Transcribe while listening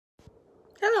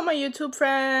Hello, my YouTube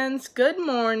friends. Good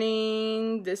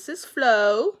morning. This is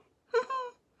Flo.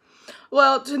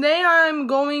 Well, today I'm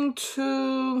going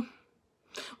to...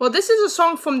 Well, this is a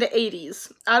song from the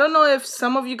 80s. I don't know if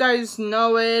some of you guys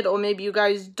know it or maybe you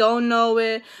guys don't know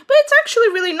it, but it's actually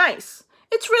really nice.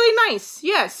 It's really nice,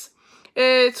 yes.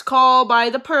 It's called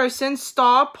By the Person,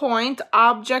 Star Point,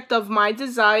 Object of My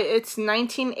Desire. It's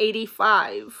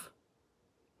 1985.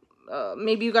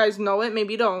 Maybe you guys know it,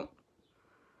 maybe you don't.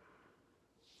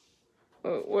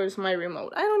 Where's my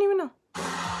remote? I don't even know.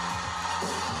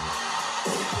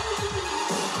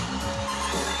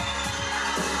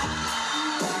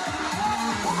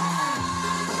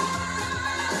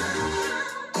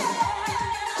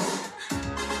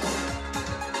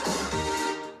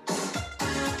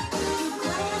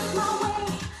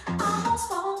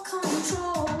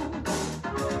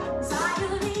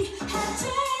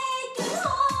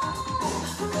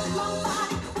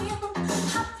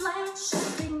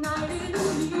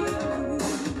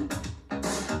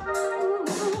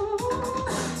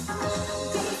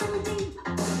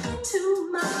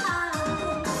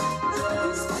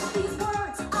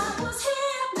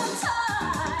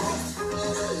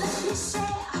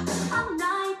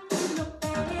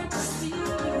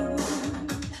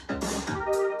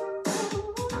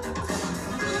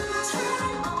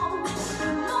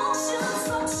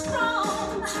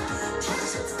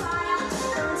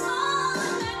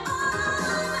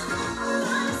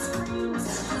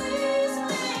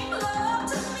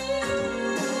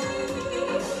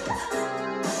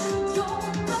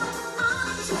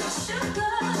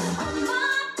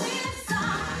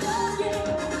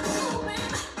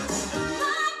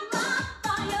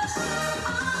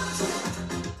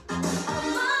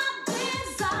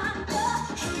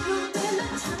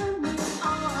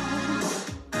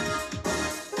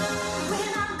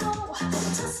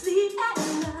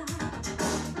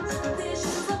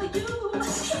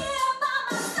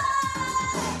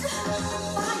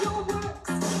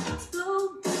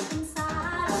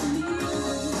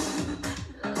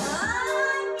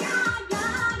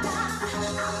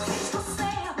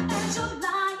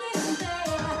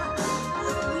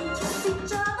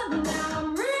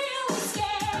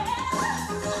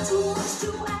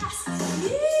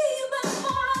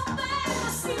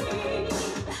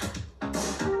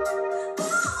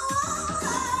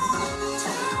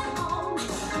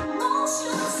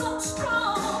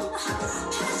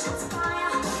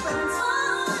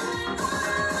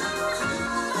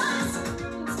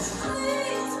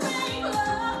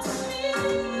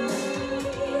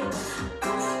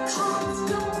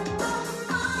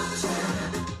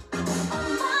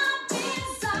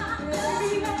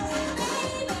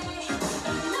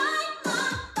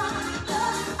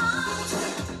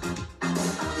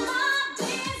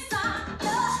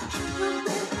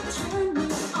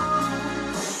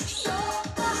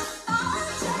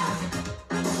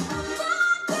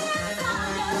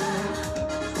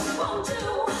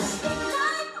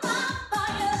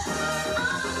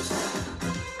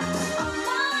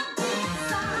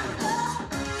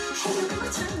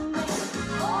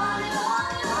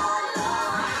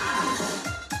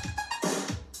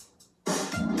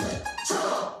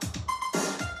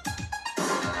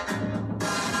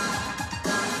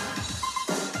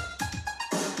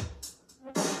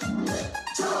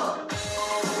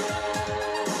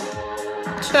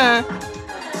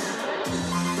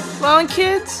 Well,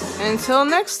 kids, until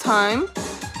next time,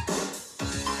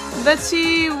 let's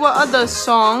see what other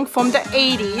song from the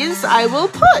 80s I will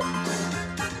put.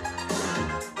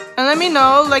 And let me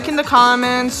know, like in the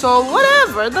comments or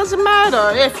whatever, it doesn't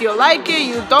matter. If you like it,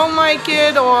 you don't like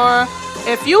it, or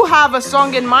if you have a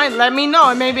song in mind, let me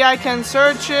know. Maybe I can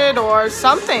search it or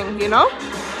something, you know?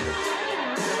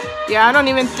 Yeah, I don't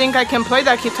even think I can play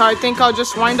that guitar. I think I'll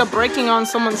just wind up breaking on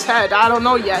someone's head. I don't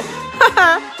know yet.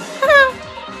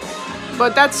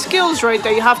 But that's skills right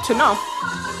there, you have to know.